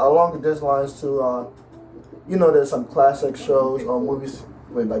 So along these lines too, you know, there's some classic shows or movies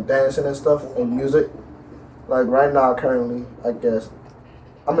with like dancing and stuff and music. Like right now, currently, I guess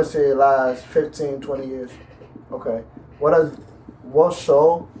I'm gonna say last 15, 20 years. Okay. What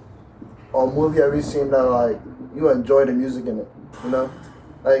show or movie have you seen that like you enjoy the music in it? You know,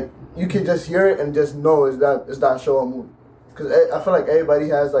 like you can just hear it and just know it's that show or movie. Cause I feel like everybody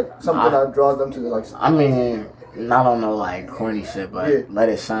has like something that draws them to like. I mean, I don't know like corny shit, but Let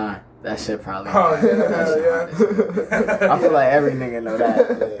It Shine. That shit probably. Oh yeah. I feel like every nigga know that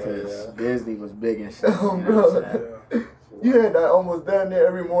because Disney was big and shit. Oh, bro. You heard that almost down there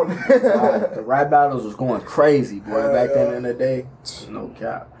every morning. The rap battles was going crazy, boy. Back then in the day, no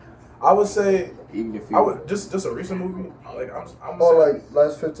cap. I would say, even if just a recent movie. Like I'm like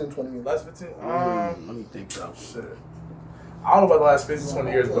last 15, 20 years. Last 15. let me think so. Shit. I don't know about the last 15,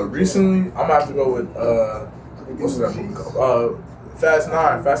 20 years, but recently I'm gonna have to go with what's that movie called? Fast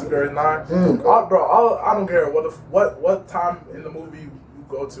and Furious 9. I don't care what time in the movie you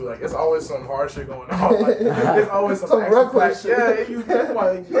go to. Like it's always some hard shit going on. Like there's always some reckless shit. Yeah, you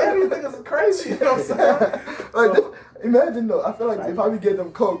like damn, these niggas are crazy. You know what I'm saying? Like imagine though. I feel like they probably get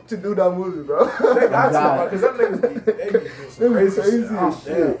them coke to do that movie, bro. They got to, because them niggas be doing some crazy shit. Oh,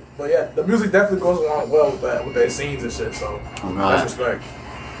 damn. But yeah, the music definitely goes along well with their scenes and shit. So that's respect.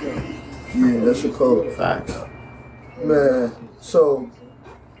 Yeah, that's your code. Facts. Man, so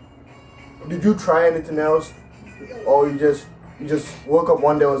did you try anything else, or you just woke up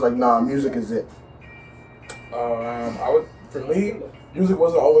one day and was like, nah, music is it? For me, music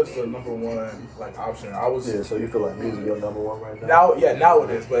wasn't always the number one like option. I was Yeah, so you feel like music your number one right now? now it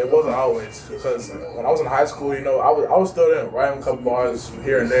is, but it wasn't always because when I was in high school, you know, I was still there writing a couple bars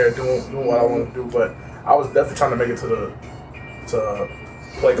here and there, doing what I wanted to do, but I was definitely trying to make it to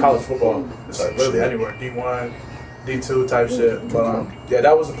play college football. It's like literally anywhere, D1, D2 type shit. But yeah,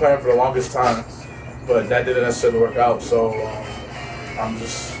 that was the plan for the longest time, but that didn't necessarily work out. So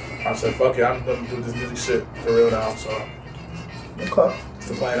I said, fuck it, I'm gonna do this music shit for real now. So Okay. it's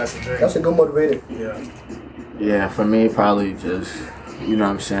the plan, that's the dream. That's a good motivator. Yeah. Yeah, for me, probably just, you know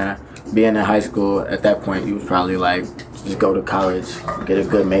what I'm saying, being in high school, at that point, you was probably like, just go to college, get a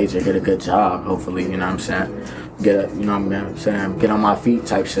good major, get a good job, hopefully, you know what I'm saying, you know what I'm saying, get on my feet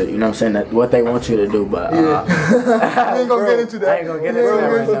type shit, you know what I'm saying, that what they want you to do, but, I ain't gonna get into that. I ain't gonna get into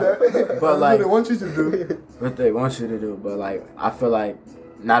that right now, but like, what they want you to do. what they want you to do, but like, I feel like,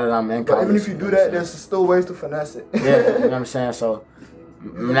 now that I'm in But college. even if you do that, there's still ways to finesse it. Yeah, you know what I'm saying, so.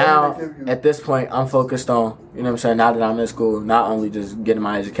 Now, at this point, I'm focused on, you know what I'm saying, now that I'm in school, not only just getting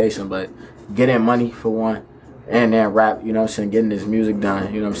my education, but getting money for one, and then rap, you know what I'm saying, getting this music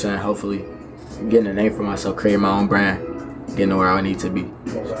done, you know what I'm saying, hopefully getting a name for myself, creating my own brand, getting to where I need to be.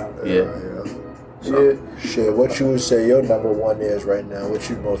 Yeah. Yeah. Shit, what you would say your number one is right now? What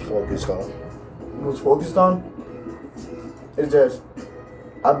you most focused on? Most focused on is just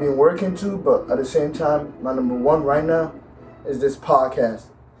I've been working too, but at the same time, my number one right now is this podcast,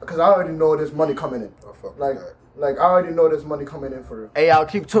 because I already know there's money coming in. Like I already know there's money coming in for real. Hey, y'all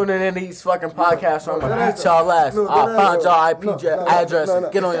keep tuning in to these fucking podcasts. I'm gonna beat y'all ass. No, I'll find y'all IP address no.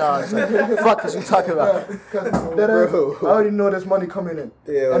 and get on y'all. Fuck is you talking about? I already know there's money coming in.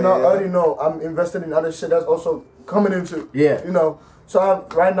 Yeah, and I already know I'm invested in other shit that's also coming into. Yeah. You know, so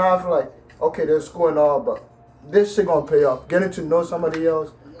right now I feel like, okay, there's school and all, but this shit gonna pay off. Getting to know somebody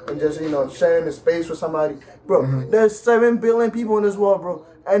else and just, you know, sharing the space with somebody. Bro, there's 7 billion people in this world, bro,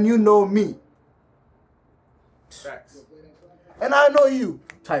 and you know me. Facts. And I know you.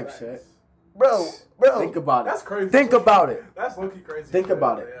 Type shit. Bro. Think about it. That's crazy. Think about it. That's low-key crazy. Think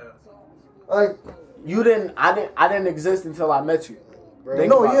about it. Yeah. Like, I didn't exist until I met you. Think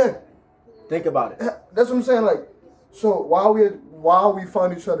no, about yeah. it. Think about it. That's what I'm saying. Like, so while we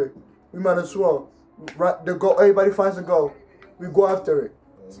find each other, we might as well, right? The goal, everybody finds a goal. We go after it.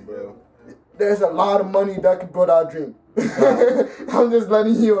 Bro. There's a lot of money that could build our dream. I'm just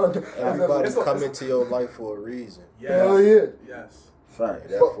letting you know. Everybody come into your life for a reason. Hell yeah. Yes. Fact.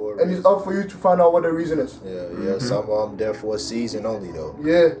 That for a And it's reason. up for you to find out what the reason is. Yeah. Some of them there for a season only though.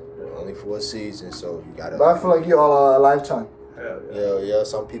 Yeah. Only for a season, so you gotta. But I feel like you're all a lifetime. Hell yeah. Yeah.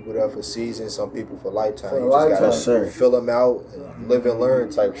 Some people there for seasons, some people for lifetime. For a You just lifetime. Yes, sir. gotta fill them out, and live and learn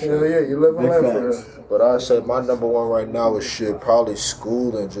type shit. Hell yeah, you live and Big learn for facts. real. But I said my number one right now is shit, probably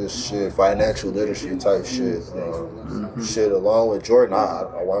school and just shit, financial literacy type shit. Shit, along with Jordan, I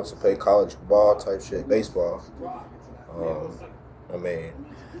wanted to play college ball type shit, baseball. I mean,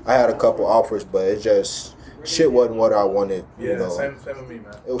 I had a couple offers, but it just, shit wasn't what I wanted. Yeah, you know. same with me,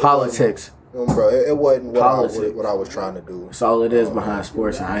 man. It Politics. wasn't- bro, it wasn't Politics. what I was trying to do. That's all it is behind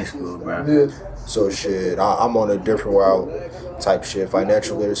sports in high school, bro. Yeah. So shit, I'm on a different route type shit.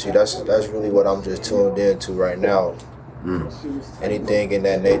 Financial literacy, that's really what I'm just tuned into right now. Anything in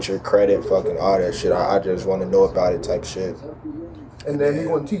that nature, credit, fucking all that shit. I just want to know about it type shit. And then he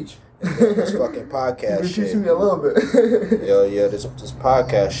gonna teach. This fucking You podcast teaching shit. me a little bit. Yeah, this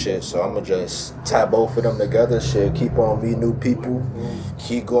podcast shit. So I'm gonna just tap both of them together. Shit, keep on meeting new people.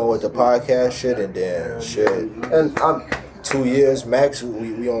 Keep going with the podcast shit, and then shit. And I'm 2 years max.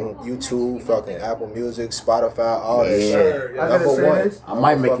 We on YouTube, fucking Apple Music, Spotify, all that Yeah. shit. I gotta say this. I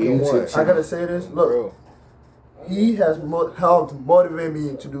might make a Fucking YouTube one. I channel. gotta say this. Look, Bro. he has helped motivate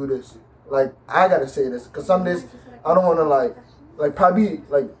me to do this. Like, I gotta say this, cause some days I don't wanna like probably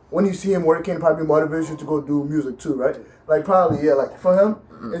like when you see him working, probably motivates you to go do music too, right? Like probably yeah. Like for him,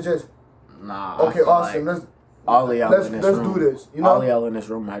 it's just Nah. I okay, feel awesome. like Let's all of y'all let's in this let's room, do this. You all of know, y'all in this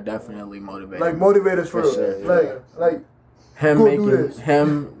room are definitely motivated. like motivate us for For real. sure. Like him go do making this.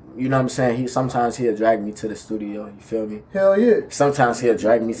 him. You know what I'm saying? He'll drag me to the studio. You feel me? hell yeah. Sometimes he'll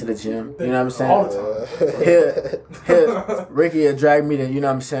drag me to the gym. You know what I'm All saying? the time. Ricky will drag me to, you know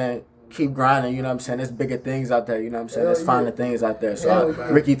what I'm saying, keep grinding, you know what I'm saying? There's bigger things out there, you know what I'm saying? There's Hell yeah. finer things out there. So Hell yeah.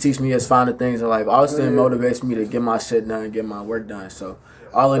 Ricky teach me his finer things in life. Austin Yeah. motivates me to get my shit done, get my work done. So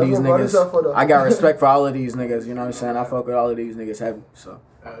all of That's these what brought us up for niggas, though. I got respect for all of these niggas, you know what I'm saying? I fuck with all of these niggas heavy. So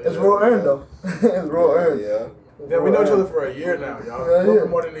It's real earned though. It's real earned. Yeah. Yeah, we know each other for a year now, y'all. Yeah, A little yeah. bit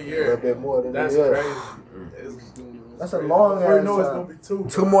more than a A year. little bit more than That's that. crazy. It's That's a long Before you ass know it's time. gonna be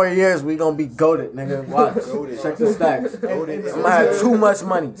two. 2 more years, we gonna be goated, nigga. Watch. Goated. Check the stacks. Goated. I'm gonna have too much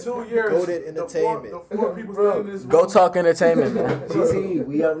money. 2 years. Goated entertainment. The four people standing in this Go room, talk entertainment, man. GTE,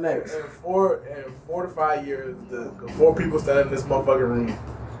 we up next. in 4 to 5 years, the 4 people standing in this motherfucking room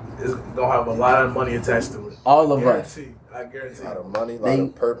is gonna have a lot of money attached to it. All of us. I guarantee. A lot You. of money, a lot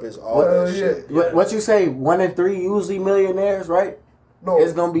of purpose, all Well, that yeah. shit. What you say? 1 in 3 usually millionaires, right? No,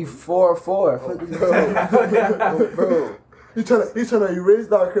 It's gonna be 4 or 4. Bro, he's trying to erase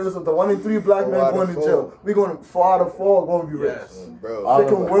that curse of the 1 in 3 black Four men out going of to jail. four. We going 4 out of 4 going to be rich. Yes. bro. All of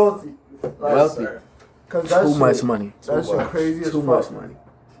Freaking us. wealthy. Like, Wealthy. Cause that Too shit, much money. That shit much. crazy as Too fuck. much money.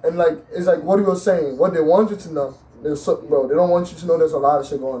 And like, it's like what he was saying. What they want you to know, bro. They don't want you to know there's a lot of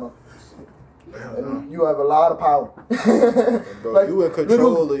shit going on. And you have a lot of power. Bro, Like, you in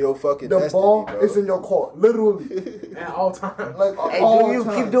control literally, of your fucking the destiny, ball bro. is in your court, literally. At all times. Like Hey, all do you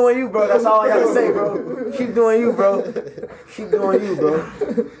time. keep doing you, bro? That's all I gotta say, bro. Keep doing you, bro. Keep doing you, bro.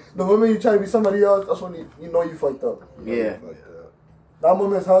 The moment you try to be somebody else, that's when you know you fucked up. Yeah. That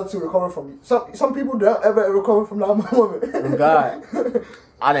moment is hard to recover from. Some people don't ever recover from that moment. Oh God,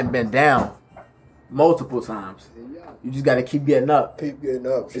 I done been down multiple times. You just gotta keep getting up. Keep getting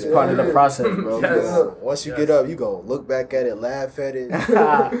up. It's shit. part of the process, bro. Yes. Once you get up, you gonna look back at it, laugh at it.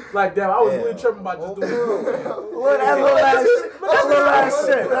 Like, damn, I was Damn. really tripping about just doing it. What that little ass shit? That little ass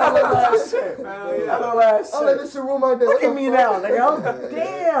shit. That little ass shit. That little ass I let shit. this shit room out there. Look at me now, nigga. I'm,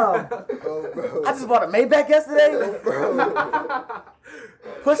 damn. Oh, bro. I just bought a Maybach yesterday.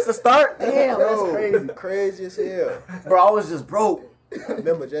 Push the start. Damn, that's Bro, crazy. crazy as hell. Bro, I was just broke. I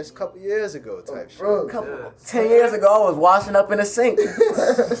remember just a couple years ago type shit. Bro, 10 years ago, I was washing up in the sink.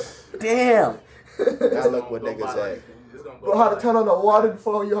 Damn. Now look what niggas at. bro, how to turn on the water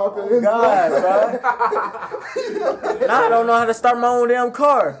before you hop in. God, bro. Now I don't know how to start my own damn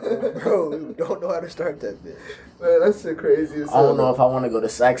car. Bro, you don't know how to start that bitch. Man, that shit crazy as I don't hell. know if I want to go to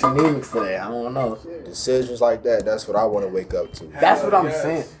Saxon Enix today. I don't know. Decisions like that, that's what I want to wake up to. That's what I'm Yes.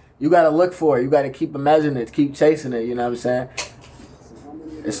 saying. You got to look for it. You got to keep imagining it, keep chasing it. You know what I'm saying?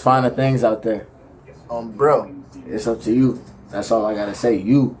 It's finer things out there. Bro. It's up to you. That's all I got to say.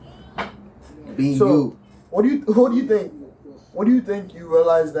 You. Be So, you. what do you think? What do you think you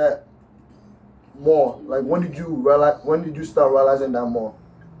realized that more? Like, when did you start realizing that more?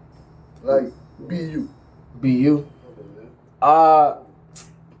 Like, be you. Be you.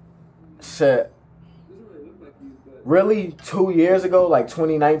 Shit. Really, 2 years ago, like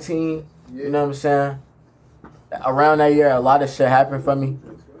 2019, you know what I'm saying? Around that year, a lot of shit happened for me.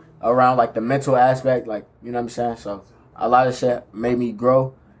 Around, like, the mental aspect, like, you know what I'm saying? So, a lot of shit made me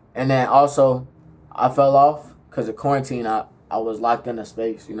grow. And then also, I fell off because of quarantine. I was locked in a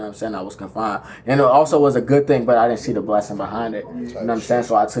space, you know what I'm saying? I was confined. And it also was a good thing, but I didn't see the blessing behind it. You know what I'm saying?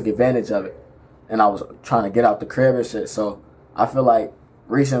 So, I took advantage of it. And I was trying to get out the crib and shit. So, I feel like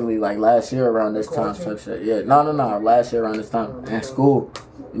recently, like last year around this time, type shit. Yeah, no. Last year around this time in school,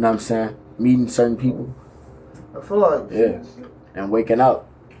 you know what I'm saying? Meeting certain people. I feel like Yeah. And waking up.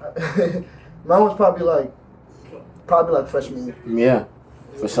 mine was probably like freshman year. Yeah.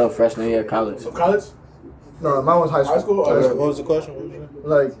 For sure, freshman year of college. So college? No, mine was high school. High school? High Okay. school. What was the question? What was it?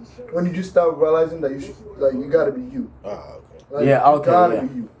 Like, when did you start realizing that you gotta be you? Oh, okay. Like, Yeah, you okay, gotta yeah.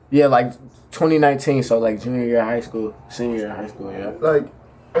 be you. Yeah, like 2019, so like junior year of high school, senior year of high school, yeah. Like,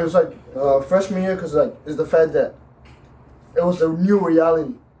 it was like freshman year, cause like it's the fact that it was a new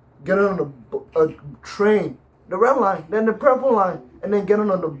reality. Getting on a train, the red line, then the purple line, and then getting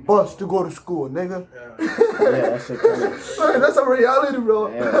on the bus to go to school, nigga. Yeah, that shit crazy. Like, that's a reality, bro.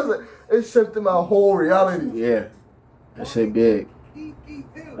 Yeah. That's it shifted my whole reality. Yeah. That shit big.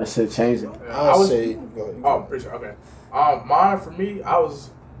 That shit changing. I would say, go ahead. Oh, pretty sure. Okay. Mine for me, I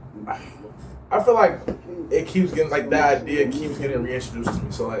feel like it keeps getting like that idea keeps getting reintroduced to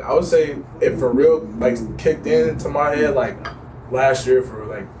me. So like I would say it for real like kicked into my head like last year for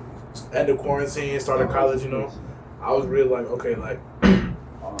like end of quarantine, start of college. You know, I was really like okay, like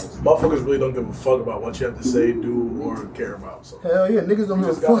motherfuckers really don't give a fuck about what you have to say, do, or care about. So Hell yeah, niggas don't you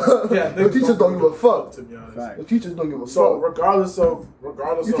give just a gotta- fuck. yeah, The niggas teachers don't give a fuck. To be honest. Fact. The teachers don't give a So fuck. regardless You of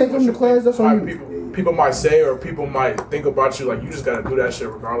take what them to you class, think, that's on how you. people might say or people might think about you, like you just gotta do that shit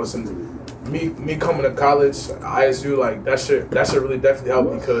regardless. And me coming to college, ISU, like that shit really definitely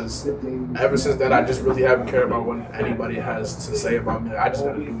helped because ever since then I just really haven't cared about what anybody has to say about me. Like, I just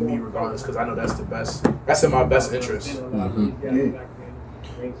gotta do me regardless because I know that's the best. That's in my best interest.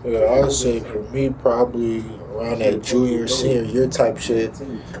 Yeah, I would say for me, probably around that junior, senior year type shit.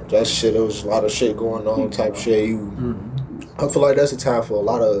 That shit, there was a lot of shit going on type shit. I feel like that's a time for a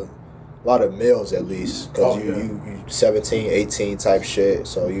lot of males at least, because Oh, yeah. you 17, 18 type shit.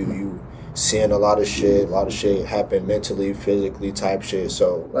 So you seeing a lot of shit happen mentally, physically type shit.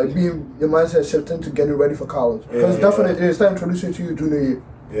 So like being your mindset shifting to getting ready for college. Because definitely it's time introducing to you junior year.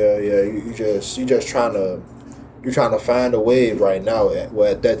 Yeah. You just trying to find a wave right now.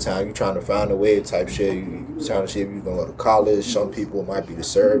 At that time, you trying to find a wave type shit. You trying to see if you gonna go to college. Some people might be the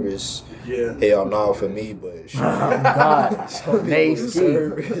service. Yeah. Hell no for me, but shit. God, Some people the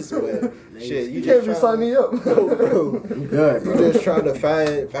service, but shit, You can't be signing me up. bro. good, You bro. just trying to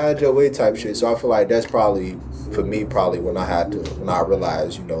find your way type shit. So I feel like that's probably for me when I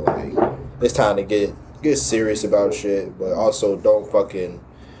realized, you know, like it's time to get serious about shit, but also don't fucking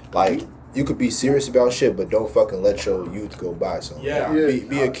like. You could be serious about shit, but don't fucking let your youth go by. So Yeah.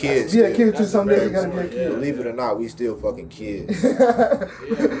 be a kid. Be a kid too. That's Someday very you gotta be a kid. Believe it or not, we still fucking kids. Yeah.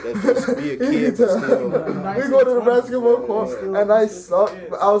 Let's just be a kid, but still. We go to the basketball court and I suck,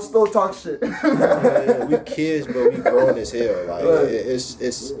 but I'll still talk shit. Yeah, we kids, but we grown as hell. Like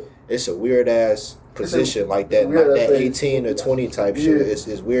it's a weird ass position like that. Like that 18 or 20 type shit. It's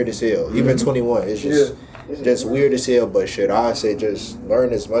weird as hell. Even 21. It's just weird as hell. But shit, I say just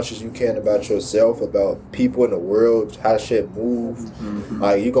learn as much as you can about yourself, about people in the world, how shit move.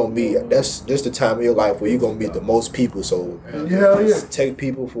 Like you gonna meet. That's just the time of your life where you gonna meet the most people. So just take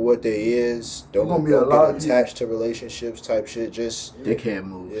people for what they is. Don't get attached to relationships type shit. Just Dickhead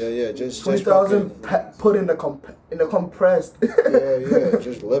moves. Yeah. Just 20,000 put in the compressed. yeah.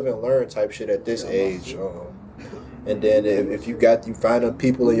 Just live and learn type shit at this age. And then if you find them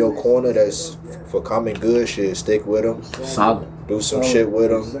people in your corner that's for common good shit, stick with them. Solid. Do some shit with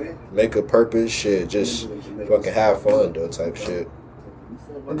them. Make a purpose shit. Just fucking have fun though type shit.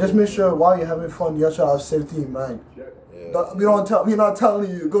 And just make sure while you're having fun, you also have safety in mind. Yeah. We're not telling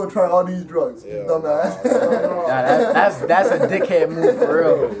you go try all these drugs, Yeah. dumbass. That's a dickhead move for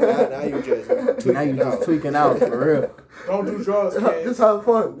real. Now you just tweaking out for real. Don't do drugs, kids. Just have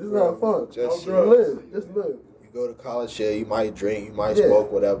fun. Just live. Just live. go to college, yeah, you might drink, you might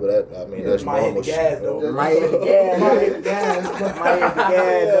smoke, whatever. That's normal shit. Might hit the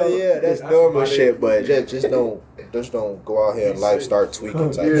gas. Yeah, that's normal shit. But just don't go out here and life start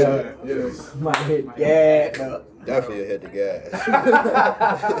tweaking type shit. Might hit the gas. Definitely hit the gas.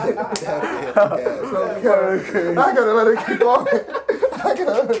 Definitely hit the gas. I gotta let it keep going. I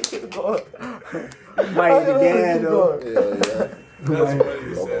gotta let it keep going. Might hit the gas though. Yeah.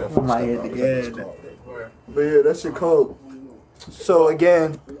 Might hit the gas. But yeah, that's your code. So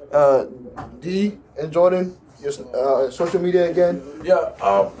again, D and Jordan, your social media again. Yeah,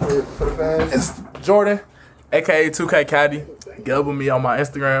 For the fans. it's Jordan, aka 2K Cadi. Get up with me on my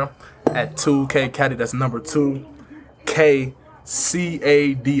Instagram at 2K Cadi. That's number 2 KCADI.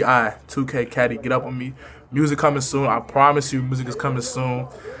 2K Cadi. Get up with me. Music coming soon. I promise you, music is coming soon.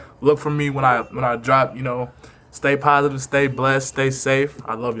 Look for me when I drop. You know, stay positive, stay blessed, stay safe.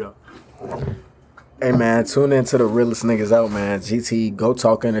 I love y'all. Hey man, tune in to the realest niggas out, man. GTE, Go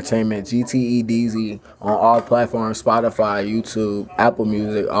Talk Entertainment, GTE Deezy on all platforms, Spotify, YouTube, Apple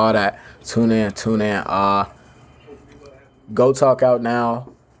Music, all that. Tune in. Go Talk out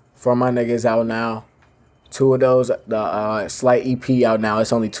now. For my niggas out now. 2 of those, the slight EP out now.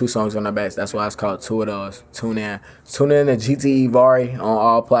 It's only 2 songs on the back. That's why it's called 2 of those. Tune in to GTE Vari on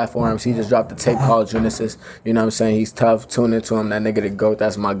all platforms. He just dropped a tape called Genesis. You know what I'm saying? He's tough. Tune into him. That nigga the GOAT.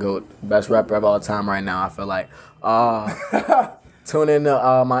 That's my GOAT. Best rapper of all time right now, I feel like. Tune in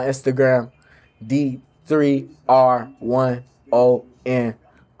to my Instagram, D3R1ON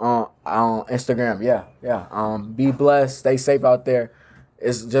on Instagram. Yeah. Be blessed. Stay safe out there.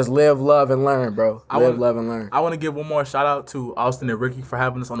 It's just live, love, and learn, bro. Love, and learn. I want to give one more shout out to Austin and Ricky for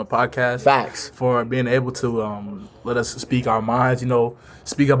having us on the podcast. Facts. For being able to let us speak our minds,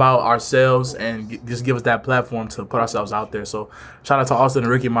 speak about ourselves and just give us that platform to put ourselves out there. So shout out to Austin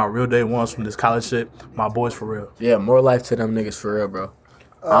and Ricky, my real day ones from this college shit. My boys for real. Yeah, more life to them niggas for real, bro.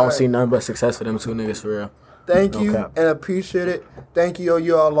 I don't see nothing but success for them 2 niggas for real. Thank No you cap. and appreciate it. Thank you,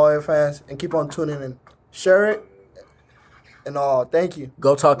 you all loyal fans, and keep on tuning in. Share it. And thank you.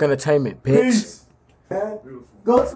 Go Talk Entertainment, bitch. Peace. Go